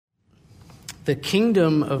The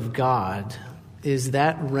kingdom of God is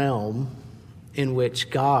that realm in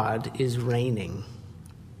which God is reigning.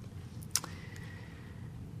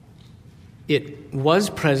 It was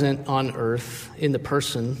present on earth in the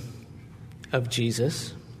person of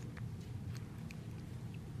Jesus.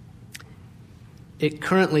 It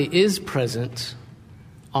currently is present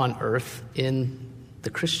on earth in the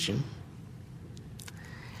Christian.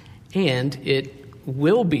 And it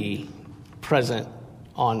will be present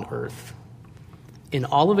on earth in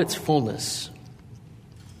all of its fullness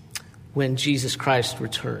when Jesus Christ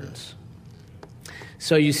returns.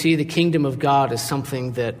 So you see, the kingdom of God is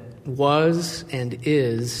something that was and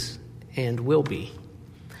is and will be.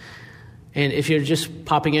 And if you're just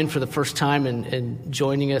popping in for the first time and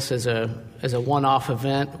joining us as a one-off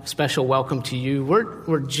event, special welcome to you.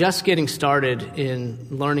 We're just getting started in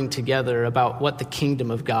learning together about what the kingdom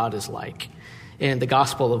of God is like. And the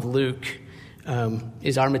Gospel of Luke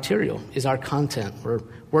is our material, is our content. We're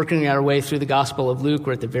working our way through the Gospel of Luke.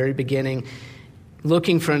 We're at the very beginning,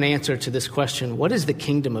 looking for an answer to this question: what is the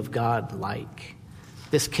kingdom of God like?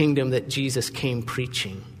 This kingdom that Jesus came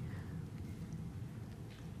preaching.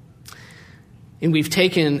 And we've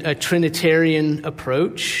taken a Trinitarian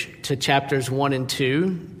approach to chapters 1 and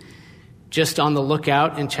 2, just on the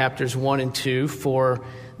lookout in chapters 1 and 2 for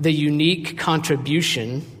the unique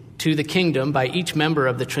contribution to the kingdom by each member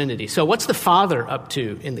of the Trinity. So what's the Father up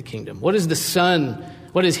to in the kingdom? What is the Son?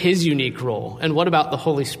 What is his unique role? And what about the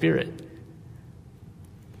Holy Spirit?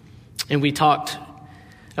 And we talked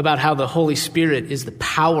about how the Holy Spirit is the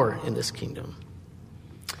power in this kingdom.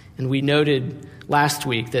 And we noted last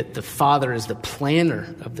week that the Father is the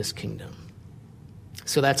planner of this kingdom.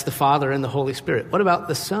 So that's the Father and the Holy Spirit. What about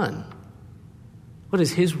the Son? What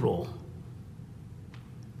is his role?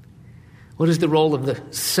 What is the role of the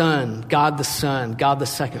Son, God the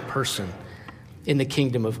second person in the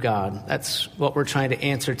kingdom of God? That's what we're trying to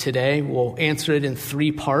answer today. We'll answer it in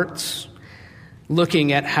 3 parts,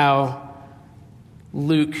 looking at how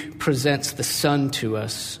Luke presents the Son to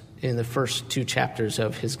us in the first 2 chapters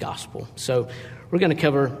of his gospel. So we're going to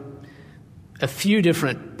cover a few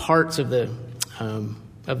different parts of the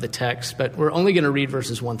text, but we're only going to read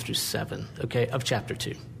verses 1 through 7, okay, of chapter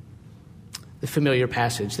 2. The familiar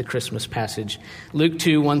passage, the Christmas passage, Luke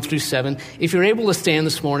 2, 1 through 7. If you're able to stand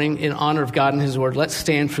this morning in honor of God and his word, let's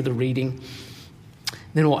stand for the reading.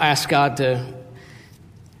 Then we'll ask God to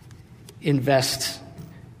invest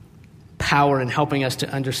power in helping us to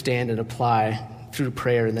understand and apply through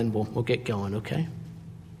prayer, and then we'll get going, okay?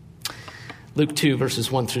 Luke 2,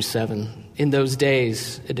 verses 1 through 7. In those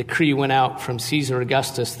days, a decree went out from Caesar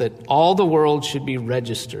Augustus that all the world should be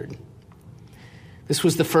registered. This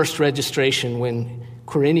was the first registration when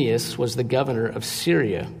Quirinius was the governor of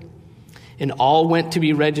Syria. And all went to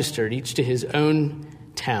be registered, each to his own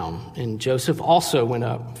town. And Joseph also went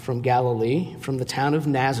up from Galilee, from the town of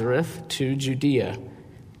Nazareth to Judea,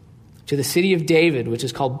 to the city of David, which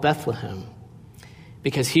is called Bethlehem,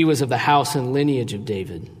 because he was of the house and lineage of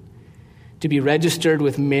David, to be registered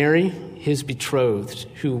with Mary, his betrothed,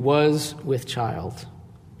 who was with child.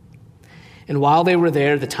 And while they were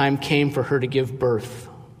there, the time came for her to give birth.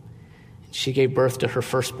 She gave birth to her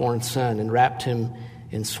firstborn son and wrapped him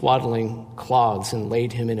in swaddling cloths and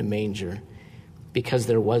laid him in a manger, because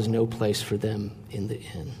there was no place for them in the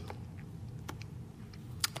inn.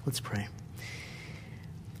 Let's pray.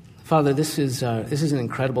 Father, this is an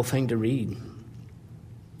incredible thing to read.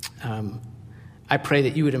 I pray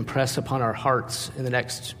that you would impress upon our hearts in the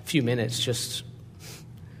next few minutes just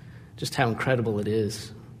how incredible it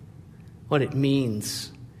is, what it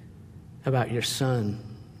means about your Son,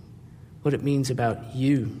 what it means about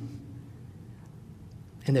you,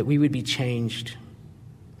 and that we would be changed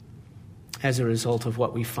as a result of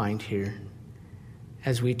what we find here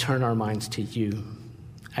as we turn our minds to you.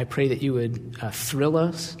 I pray that you would thrill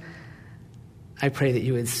us. I pray that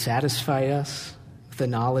you would satisfy us with the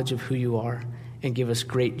knowledge of who you are and give us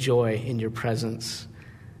great joy in your presence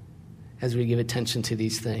as we give attention to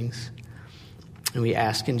these things. And we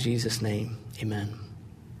ask in Jesus' name, amen.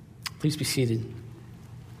 Please be seated.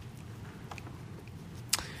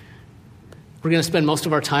 We're going to spend most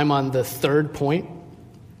of our time on the third point,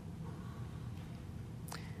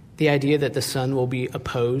 the idea that the Son will be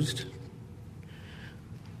opposed.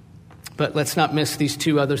 But let's not miss these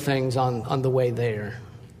 2 other things on the way there.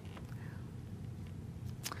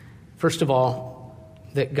 First of all,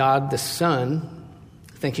 that God the Son,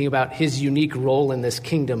 thinking about his unique role in this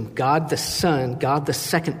kingdom, God the Son, God the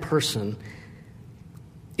second person,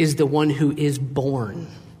 is the one who is born.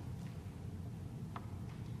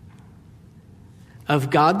 Of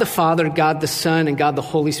God the Father, God the Son, and God the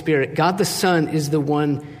Holy Spirit, God the Son is the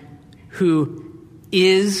one who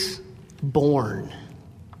is born.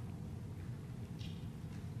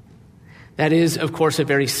 That is, of course, a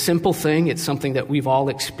very simple thing. It's something that we've all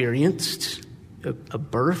experienced, a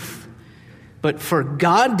birth. But for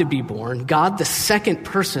God to be born, God the second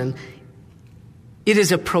person, it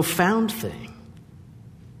is a profound thing.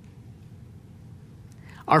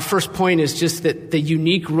 Our first point is just that the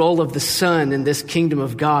unique role of the Son in this kingdom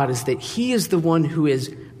of God is that he is the one who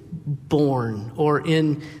is born, or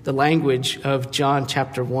in the language of John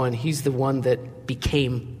chapter 1, he's the one that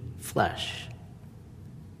became flesh.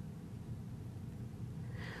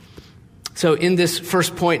 So in this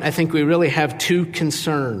first point, I think we really have two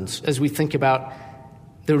concerns as we think about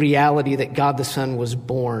the reality that God the Son was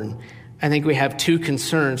born. I think we have two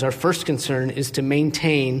concerns. Our first concern is to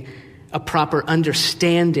maintain a proper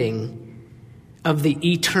understanding of the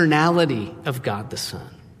eternality of God the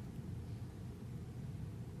Son.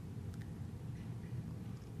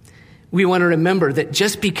 We want to remember that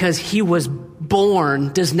just because he was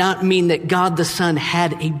born does not mean that God the Son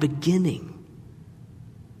had a beginning.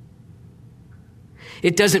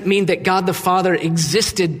 It doesn't mean that God the Father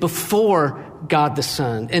existed before God the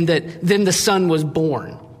Son and that then the Son was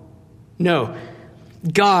born. No.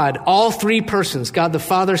 God, all three persons, God the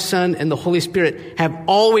Father, Son, and the Holy Spirit, have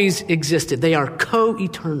always existed. They are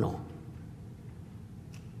co-eternal.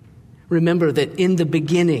 Remember that in the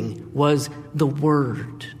beginning was the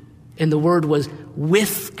Word, and the Word was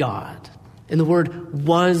with God, and the Word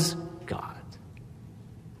was God.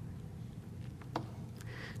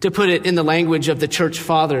 To put it in the language of the church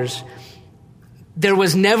fathers, there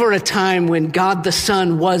was never a time when God the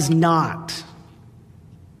Son was not.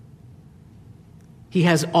 He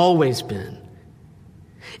has always been.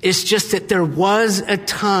 It's just that there was a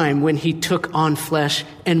time when he took on flesh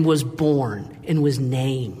and was born and was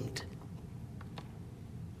named.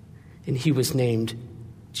 And he was named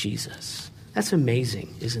Jesus. That's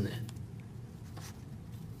amazing, isn't it?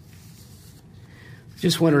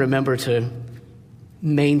 Just want to remember to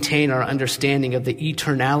maintain our understanding of the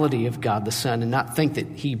eternality of God the Son and not think that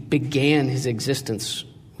he began his existence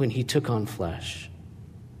when he took on flesh.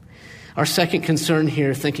 Our second concern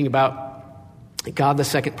here, thinking about God the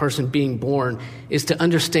second person being born, is to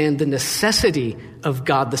understand the necessity of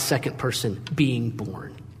God the second person being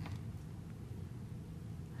born.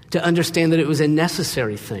 To understand that it was a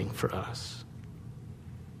necessary thing for us.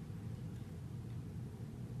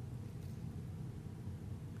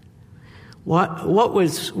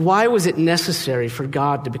 Why was it necessary for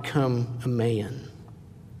God to become a man?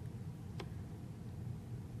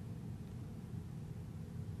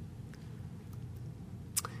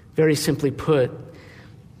 Very simply put,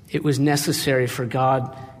 it was necessary for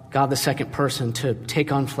God the second person, to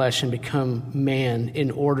take on flesh and become man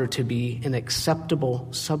in order to be an acceptable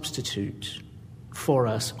substitute for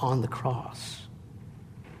us on the cross.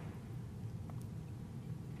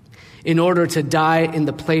 In order to die in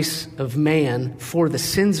the place of man for the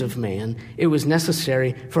sins of man, it was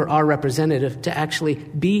necessary for our representative to actually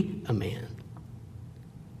be a man,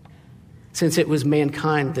 since it was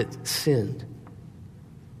mankind that sinned.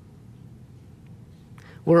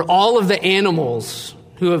 Were all of the animals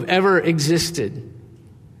who have ever existed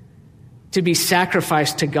to be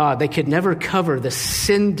sacrificed to God, they could never cover the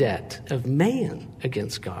sin debt of man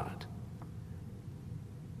against God.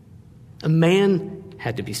 A man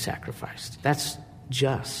had to be sacrificed. That's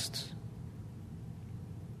just.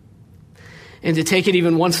 And to take it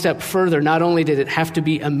even one step further, not only did it have to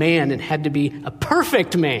be a man, it had to be a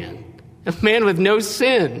perfect man, a man with no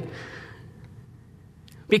sin.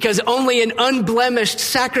 Because only an unblemished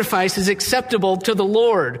sacrifice is acceptable to the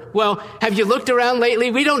Lord. Well, have you looked around lately?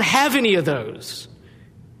 We don't have any of those.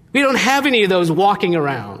 We don't have any of those walking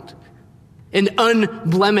around. An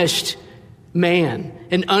unblemished man,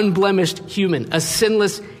 an unblemished human, a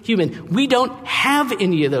sinless human. We don't have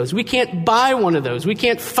any of those. We can't buy one of those. We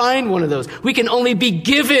can't find one of those. We can only be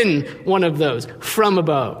given one of those from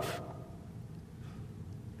above.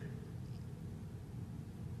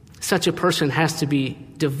 Such a person has to be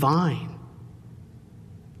divine,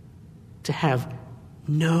 to have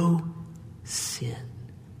no sin.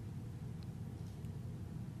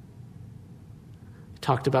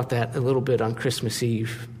 Talked about that a little bit on Christmas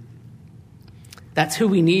Eve. That's who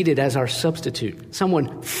we needed as our substitute.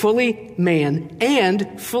 Someone fully man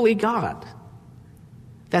and fully God.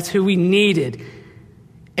 That's who we needed.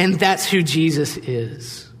 And that's who Jesus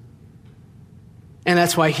is. And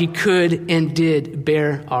that's why he could and did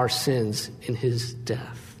bear our sins in his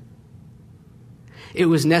death. It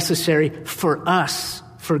was necessary for us,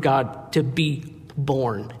 for God to be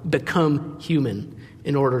born, become human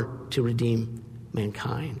in order to redeem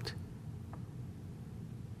mankind.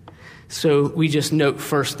 So we just note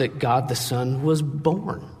first that God the Son was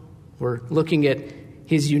born. We're looking at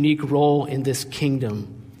his unique role in this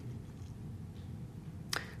kingdom.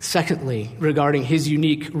 Secondly, regarding his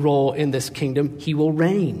unique role in this kingdom, he will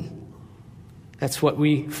reign. That's what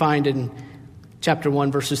we find in chapter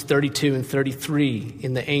 1, verses 32 and 33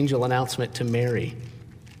 in the angel announcement to Mary.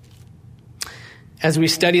 As we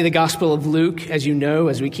study the Gospel of Luke, as you know,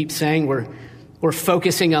 as we keep saying, we're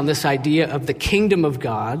focusing on this idea of the kingdom of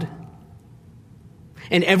God.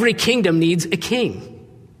 And every kingdom needs a king.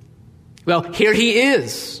 Well, here he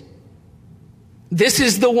is. This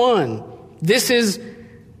is the one. This is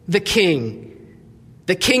the king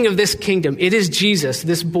of this kingdom. It is Jesus,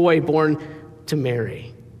 this boy born to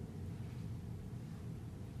Mary.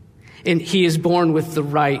 And he is born with the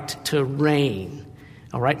right to reign.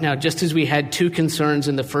 All right, now, just as we had two concerns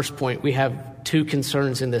in the first point, we have two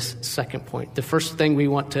concerns in this second point. The first thing we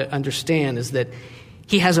want to understand is that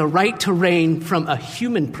he has a right to reign from a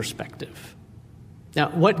human perspective. Now,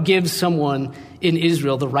 what gives someone in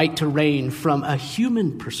Israel the right to reign from a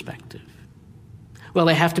human perspective? Well,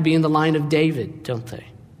 they have to be in the line of David, don't they?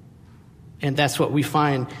 And that's what we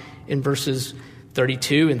find in verses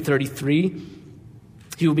 32 and 33.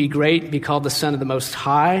 He will be great, be called the Son of the Most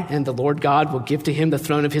High, and the Lord God will give to him the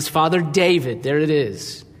throne of his father David. There it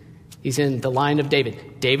is. He's in the line of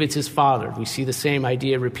David. David's his father. We see the same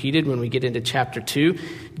idea repeated when we get into chapter 2.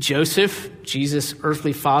 Joseph, Jesus'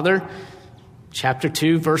 earthly father. Chapter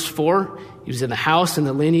 2, verse 4, he was in the house and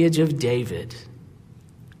the lineage of David.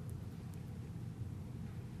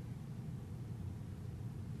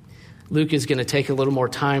 Luke is going to take a little more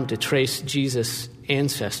time to trace Jesus'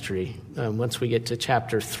 ancestry once we get to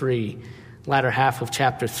chapter 3. Latter half of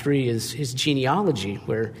chapter 3 is his genealogy,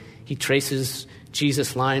 where he traces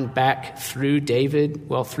Jesus' line back through David,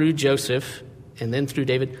 through Joseph, and then through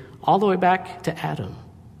David, all the way back to Adam.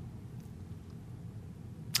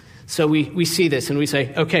 So we see this and we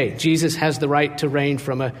say, okay, Jesus has the right to reign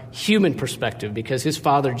from a human perspective because his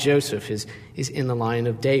father Joseph is in the line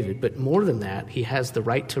of David. But more than that, he has the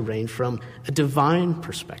right to reign from a divine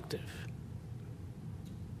perspective.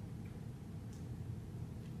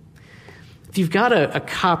 If you've got a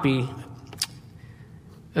copy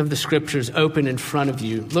of the scriptures open in front of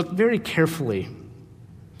you, look very carefully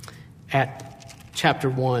at chapter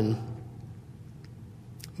 1,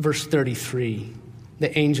 verse 33.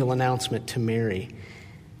 The angel announcement to Mary.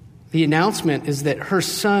 The announcement is that her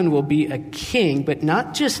son will be a king, but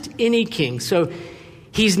not just any king. So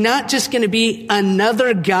he's not just going to be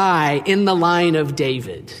another guy in the line of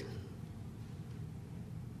David.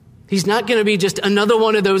 He's not going to be just another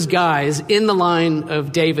one of those guys in the line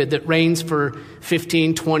of David that reigns for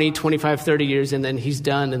 15, 20, 25, 30 years, and then he's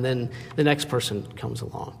done, and then the next person comes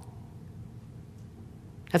along.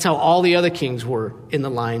 That's how all the other kings were in the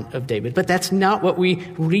line of David. But that's not what we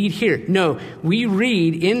read here. No, we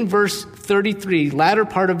read in verse 33, latter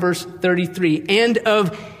part of verse 33, and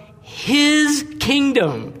of his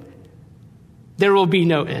kingdom there will be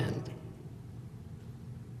no end.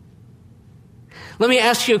 Let me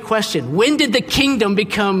ask you a question. When did the kingdom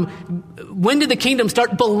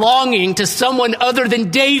start belonging to someone other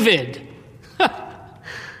than David?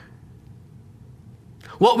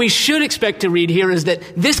 What we should expect to read here is that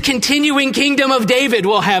this continuing kingdom of David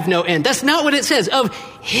will have no end. That's not what it says. Of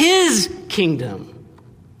his kingdom.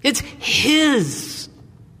 It's his.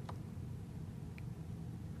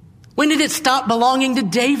 When did it stop belonging to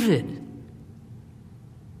David?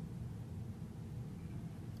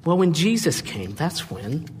 Well, when Jesus came, that's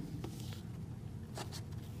when.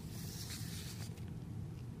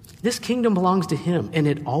 This kingdom belongs to him, and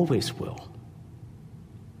it always will.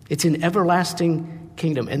 It's an everlasting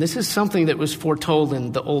kingdom. And this is something that was foretold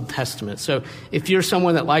in the Old Testament. So if you're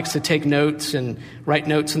someone that likes to take notes and write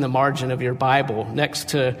notes in the margin of your Bible, next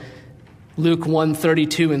to Luke 1,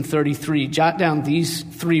 32 and 33, jot down these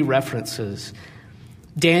three references.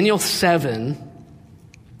 Daniel 7,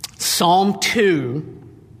 Psalm 2,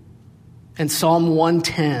 and Psalm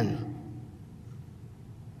 110.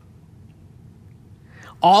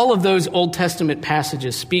 All of those Old Testament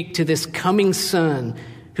passages speak to this coming son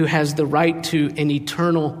who has the right to an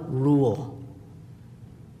eternal rule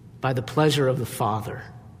by the pleasure of the Father.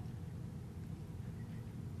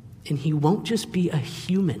 And he won't just be a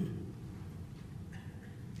human.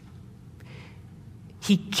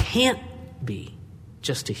 He can't be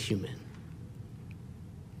just a human.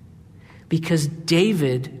 Because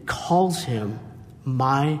David calls him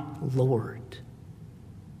my Lord.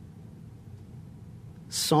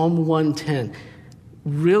 Psalm 110.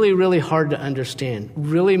 Really, really hard to understand.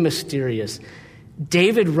 Really mysterious.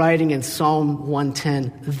 David writing in Psalm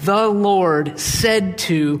 110, the Lord said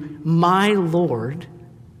to my Lord,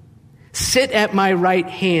 sit at my right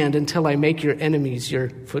hand until I make your enemies your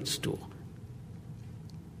footstool.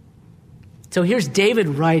 So here's David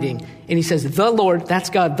writing, and he says, the Lord, that's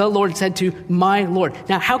God, the Lord said to my Lord.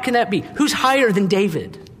 Now, how can that be? Who's higher than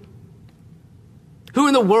David? Who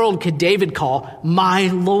in the world could David call my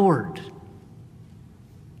Lord?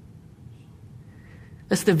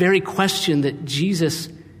 That's the very question that Jesus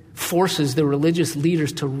forces the religious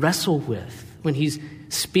leaders to wrestle with when he's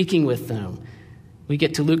speaking with them. We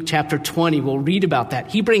get to Luke chapter 20, we'll read about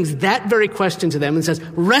that. He brings that very question to them and says,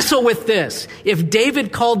 wrestle with this. If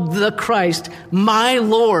David called the Christ my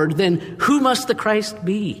Lord, then who must the Christ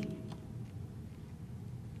be?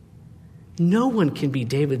 No one can be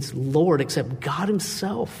David's Lord except God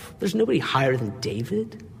himself. There's nobody higher than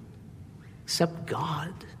David except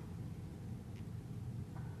God.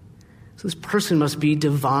 So this person must be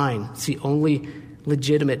divine. It's the only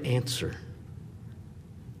legitimate answer.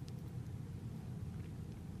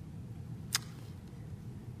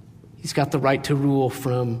 He's got the right to rule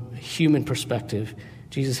from a human perspective.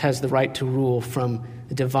 Jesus has the right to rule from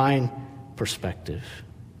a divine perspective.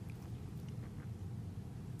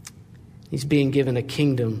 He's being given a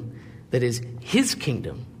kingdom that is his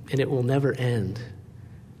kingdom, and it will never end,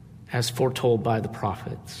 as foretold by the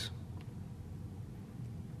prophets.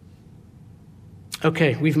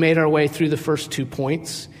 Okay, we've made our way through the first 2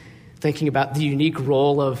 points, thinking about the unique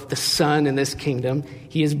role of the Son in this kingdom.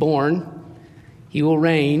 He is born, he will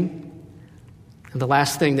reign. And the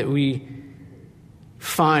last thing that we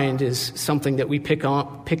find is something that we pick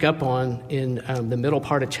up on in the middle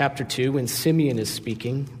part of chapter 2 when Simeon is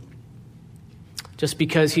speaking. Just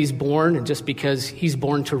because he's born and just because he's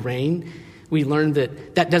born to reign, we learn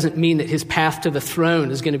that that doesn't mean that his path to the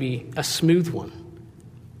throne is going to be a smooth one.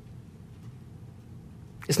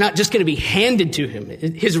 It's not just going to be handed to him.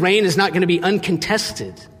 His reign is not going to be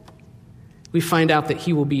uncontested. We find out that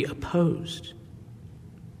he will be opposed.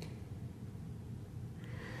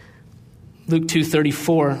 Luke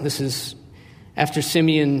 2:34, this is after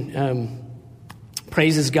Simeon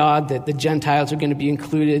praises God that the Gentiles are going to be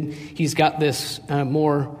included. He's got this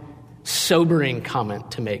more sobering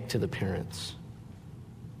comment to make to the parents.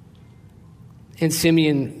 And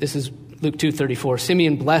Simeon, this is Luke 2:34,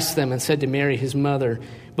 Simeon blessed them and said to Mary, his mother,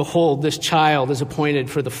 behold, this child is appointed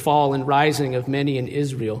for the fall and rising of many in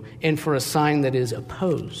Israel, and for a sign that is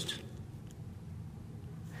opposed.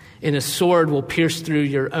 And a sword will pierce through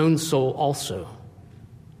your own soul also,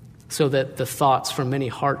 so that the thoughts from many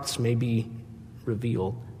hearts may be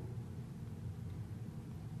revealed.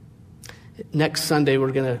 Next Sunday,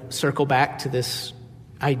 we're going to circle back to this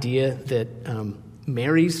idea that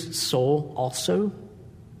Mary's soul also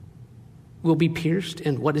will be pierced.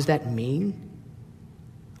 And what does that mean?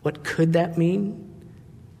 What could that mean?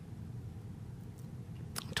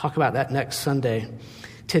 We'll talk about that next Sunday.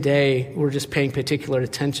 Today, we're just paying particular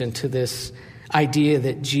attention to this idea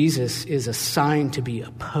that Jesus is a sign to be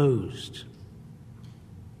opposed.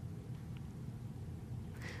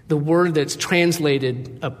 The word that's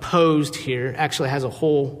translated opposed here actually has a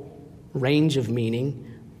whole range of meaning.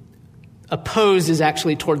 Opposed is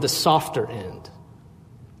actually toward the softer end.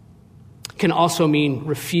 It can also mean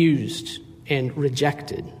refused and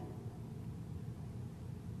rejected.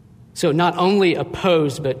 So not only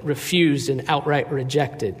opposed, but refused and outright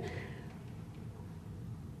rejected.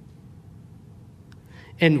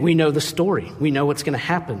 And we know the story. We know what's going to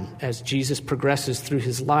happen as Jesus progresses through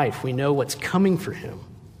his life. We know what's coming for him.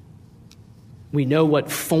 We know what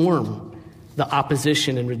form the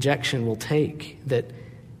opposition and rejection will take, that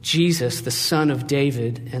Jesus, the Son of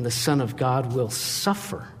David and the Son of God, will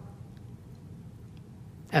suffer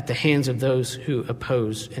at the hands of those who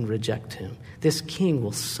oppose and reject him. This king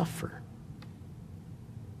will suffer.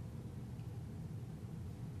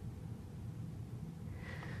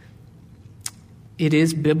 It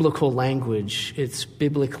is biblical language. It's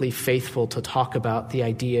biblically faithful to talk about the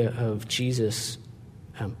idea of Jesus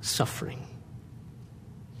suffering.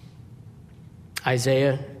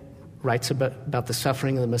 Isaiah writes about the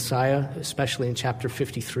suffering of the Messiah, especially in chapter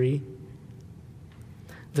 53.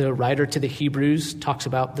 The writer to the Hebrews talks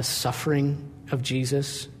about the suffering of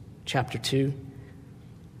Jesus, chapter 2.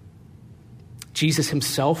 Jesus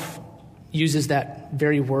himself uses that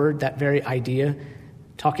very word, that very idea,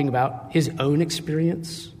 talking about his own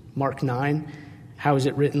experience. Mark 9, how is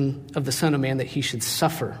it written of the Son of Man that he should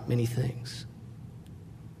suffer many things?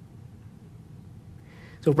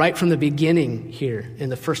 So right from the beginning here in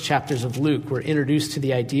the first chapters of Luke, we're introduced to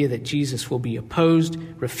the idea that Jesus will be opposed,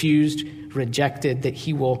 refused, rejected, that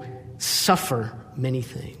he will suffer many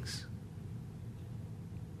things.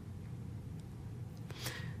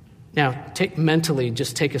 Now, take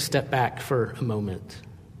a step back for a moment.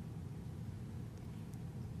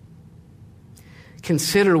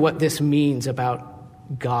 Consider what this means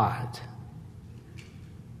about God.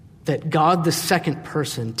 That God, the second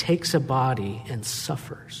person, takes a body and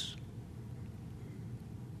suffers.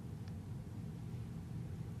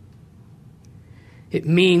 It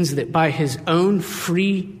means that by his own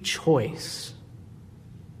free choice,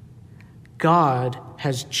 God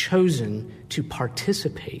has chosen to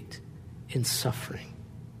participate in suffering.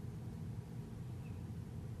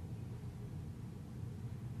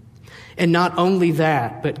 And not only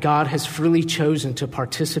that, but God has freely chosen to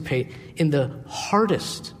participate in the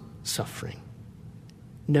hardest suffering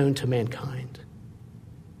known to mankind.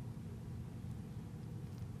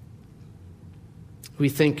 We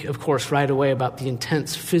think, of course, right away about the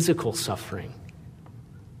intense physical suffering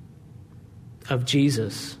of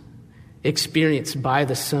Jesus experienced by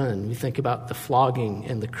the Son. We think about the flogging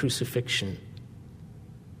and the crucifixion.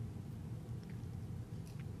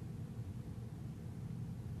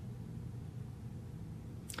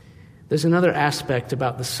 There's another aspect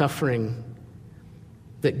about the suffering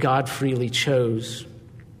that God freely chose.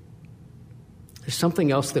 There's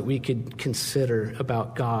something else that we could consider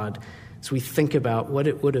about God as we think about what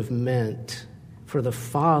it would have meant for the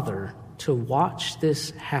Father to watch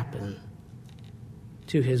this happen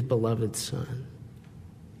to his beloved Son.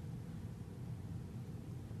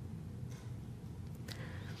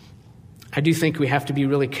 I do think we have to be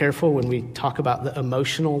really careful when we talk about the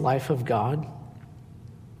emotional life of God.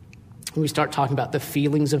 When we start talking about the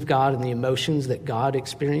feelings of God and the emotions that God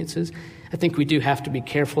experiences, I think we do have to be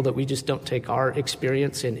careful that we just don't take our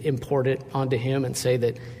experience and import it onto him and say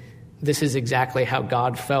that this is exactly how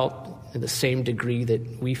God felt in the same degree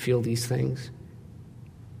that we feel these things.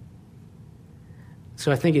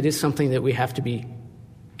 So I think it is something that we have to be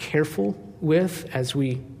careful with as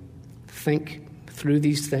we think through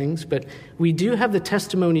these things. But we do have the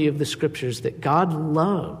testimony of the Scriptures that God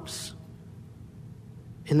loves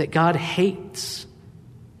and that God hates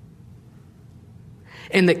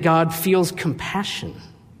and that God feels compassion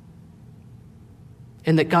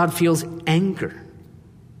and that God feels anger.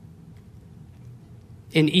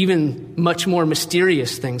 And even much more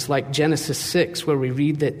mysterious things like Genesis 6, where we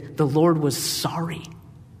read that the Lord was sorry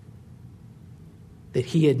that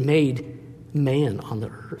he had made man on the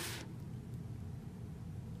earth.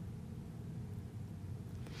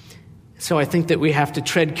 So I think that we have to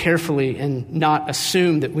tread carefully and not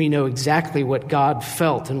assume that we know exactly what God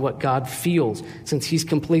felt and what God feels, since he's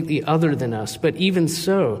completely other than us. But even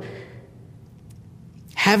so,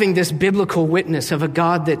 having this biblical witness of a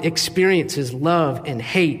God that experiences love and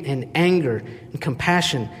hate and anger and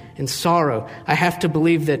compassion and sorrow, I have to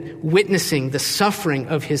believe that witnessing the suffering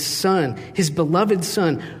of his Son, his beloved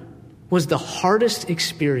Son, was the hardest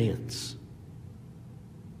experience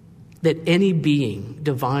that any being,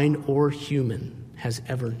 divine or human, has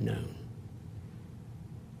ever known.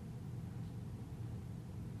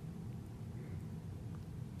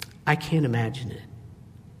 I can't imagine it.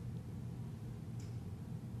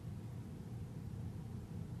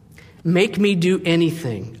 Make me do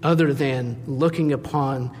anything other than looking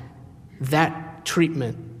upon that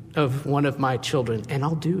treatment of one of my children, and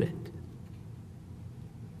I'll do it.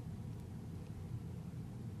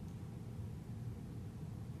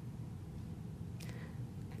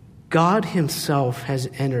 God himself has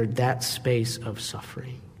entered that space of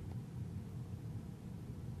suffering.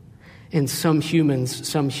 And some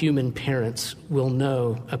human parents will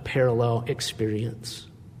know a parallel experience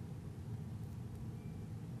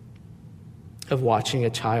of watching a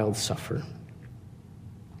child suffer.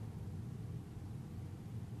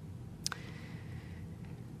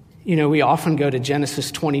 You know, we often go to Genesis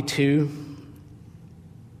 22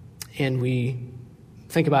 and we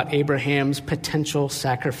think about Abraham's potential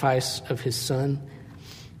sacrifice of his son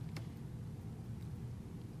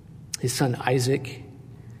Isaac.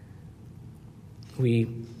 We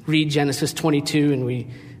read Genesis 22 and we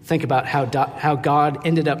think about how God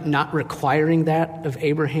ended up not requiring that of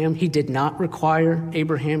Abraham. He did not require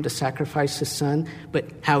Abraham to sacrifice his son, but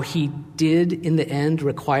how he did in the end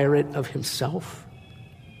require it of himself.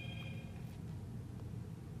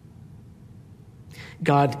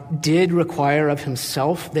 God did require of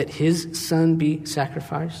himself that his son be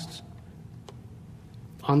sacrificed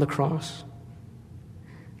on the cross.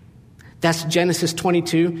 That's Genesis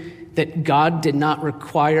 22, that God did not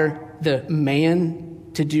require the man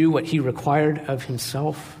to do what he required of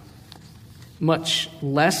himself. Much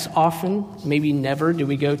less often, maybe never, do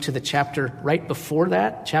we go to the chapter right before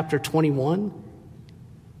that, chapter 21,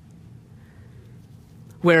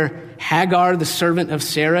 where Hagar, the servant of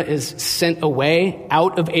Sarah, is sent away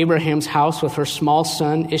out of Abraham's house with her small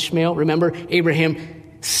son, Ishmael. Remember, Abraham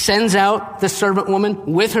sends out the servant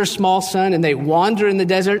woman with her small son, and they wander in the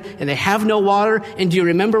desert, and they have no water. And do you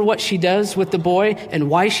remember what she does with the boy and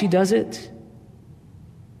why she does it?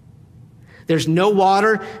 There's no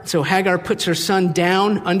water, so Hagar puts her son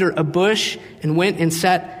down under a bush and went and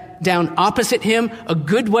sat down opposite him, a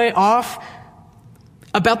good way off,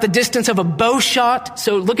 about the distance of a bow shot.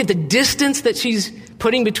 So look at the distance that she's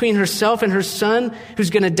putting between herself and her son who's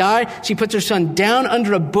going to die. She puts her son down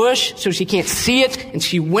under a bush so she can't see it. And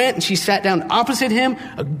she went and she sat down opposite him,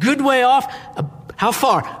 a good way off. How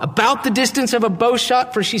far? About the distance of a bow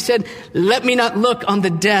shot. For she said, let me not look on the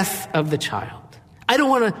death of the child. I don't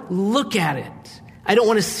want to look at it. I don't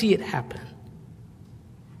want to see it happen.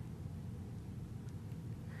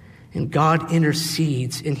 And God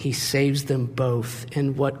intercedes and he saves them both.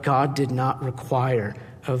 And what God did not require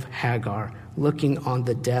of Hagar, looking on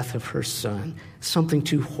the death of her son, something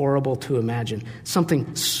too horrible to imagine,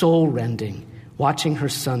 something soul-rending, watching her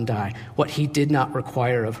son die. What he did not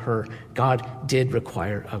require of her, God did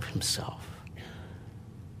require of himself.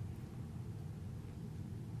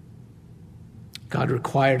 God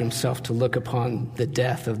required himself to look upon the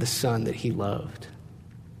death of the son that he loved.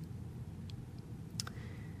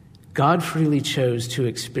 God freely chose to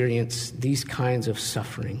experience these kinds of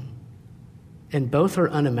suffering, and both are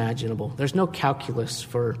unimaginable. There's no calculus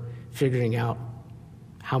for figuring out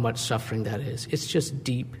how much suffering that is. It's just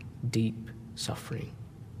deep, deep suffering.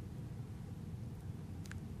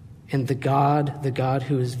 And the God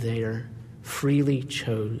who is there, freely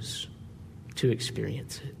chose to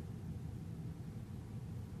experience it.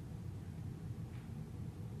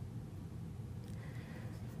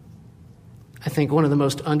 I think one of the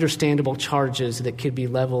most understandable charges that could be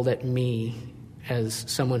leveled at me as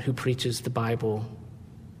someone who preaches the Bible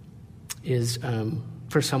is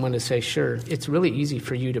for someone to say, sure, it's really easy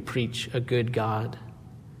for you to preach a good God.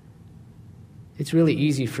 It's really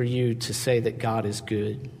easy for you to say that God is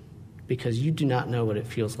good because you do not know what it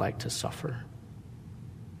feels like to suffer.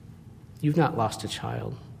 You've not lost a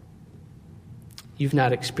child. You've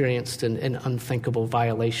not experienced an unthinkable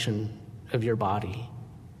violation of your body.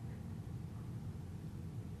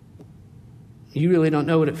 You really don't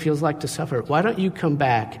know what it feels like to suffer. Why don't you come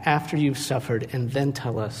back after you've suffered and then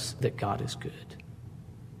tell us that God is good?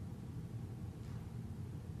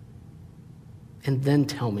 And then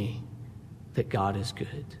tell me that God is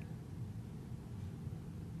good.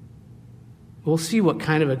 We'll see what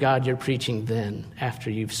kind of a God you're preaching then after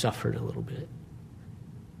you've suffered a little bit.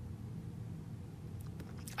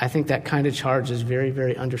 I think that kind of charge is very,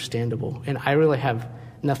 very understandable. And I really have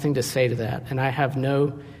nothing to say to that. And I have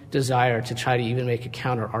no desire to try to even make a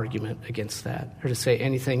counter argument against that or to say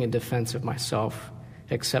anything in defense of myself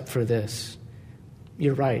except for this.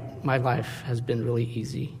 You're right. My life has been really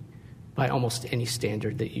easy by almost any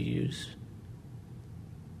standard that you use.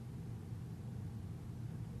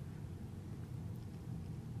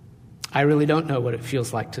 I really don't know what it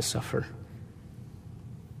feels like to suffer.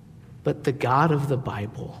 But the God of the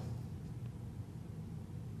Bible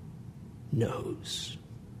knows.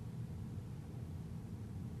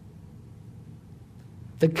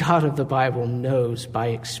 The God of the Bible knows by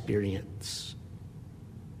experience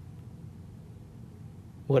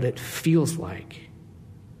what it feels like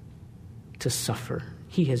to suffer.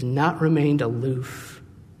 He has not remained aloof.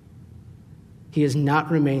 He has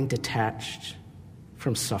not remained detached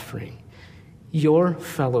from suffering. Your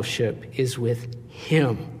fellowship is with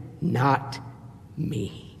him, not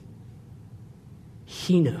me.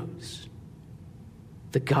 He knows.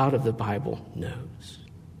 The God of the Bible knows.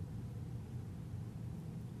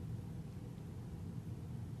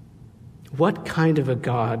 What kind of a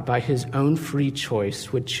God, by his own free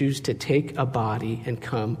choice, would choose to take a body and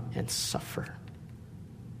come and suffer?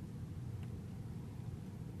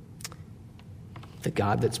 The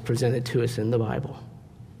God that's presented to us in the Bible.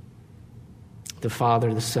 The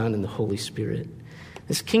Father, the Son, and the Holy Spirit.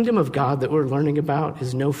 This kingdom of God that we're learning about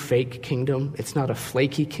is no fake kingdom. It's not a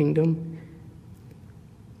flaky kingdom.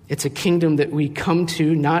 It's a kingdom that we come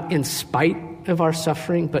to not in spite of our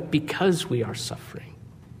suffering, but because we are suffering.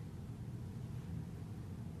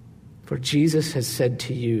 For Jesus has said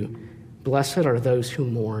to you, blessed are those who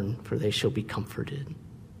mourn, for they shall be comforted.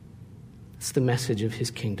 It's the message of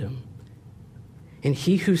his kingdom. And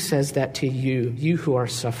he who says that to you, you who are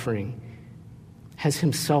suffering, has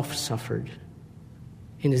himself suffered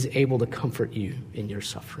and is able to comfort you in your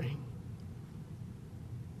suffering.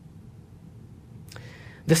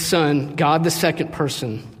 The Son, God the second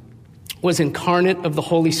person, was incarnate of the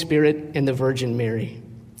Holy Spirit and the Virgin Mary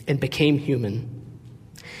and became human.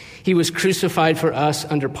 He was crucified for us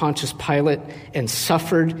under Pontius Pilate and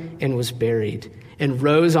suffered and was buried and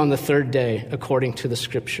rose on the third day according to the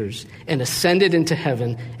Scriptures and ascended into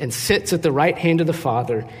heaven and sits at the right hand of the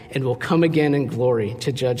Father and will come again in glory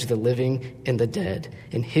to judge the living and the dead,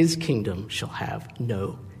 and his kingdom shall have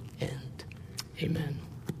no end. Amen.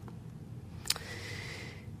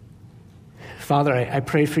 Father, I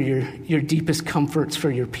pray for your deepest comforts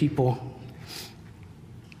for your people.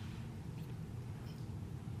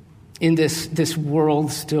 In this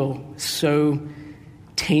world still so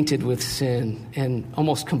tainted with sin and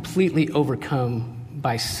almost completely overcome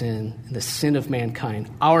by sin, the sin of mankind,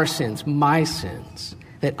 our sins, my sins,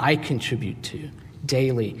 that I contribute to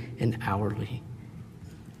daily and hourly.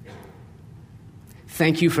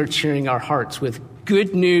 Thank you for cheering our hearts with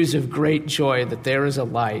good news of great joy that there is a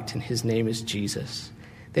light and his name is Jesus,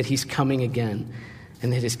 that he's coming again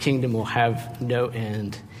and that his kingdom will have no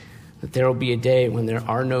end, that there will be a day when there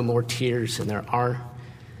are no more tears and there are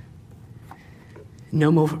no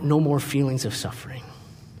more feelings of suffering.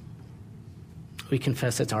 We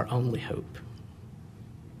confess it's our only hope.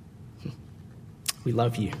 We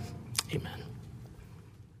love you. Amen.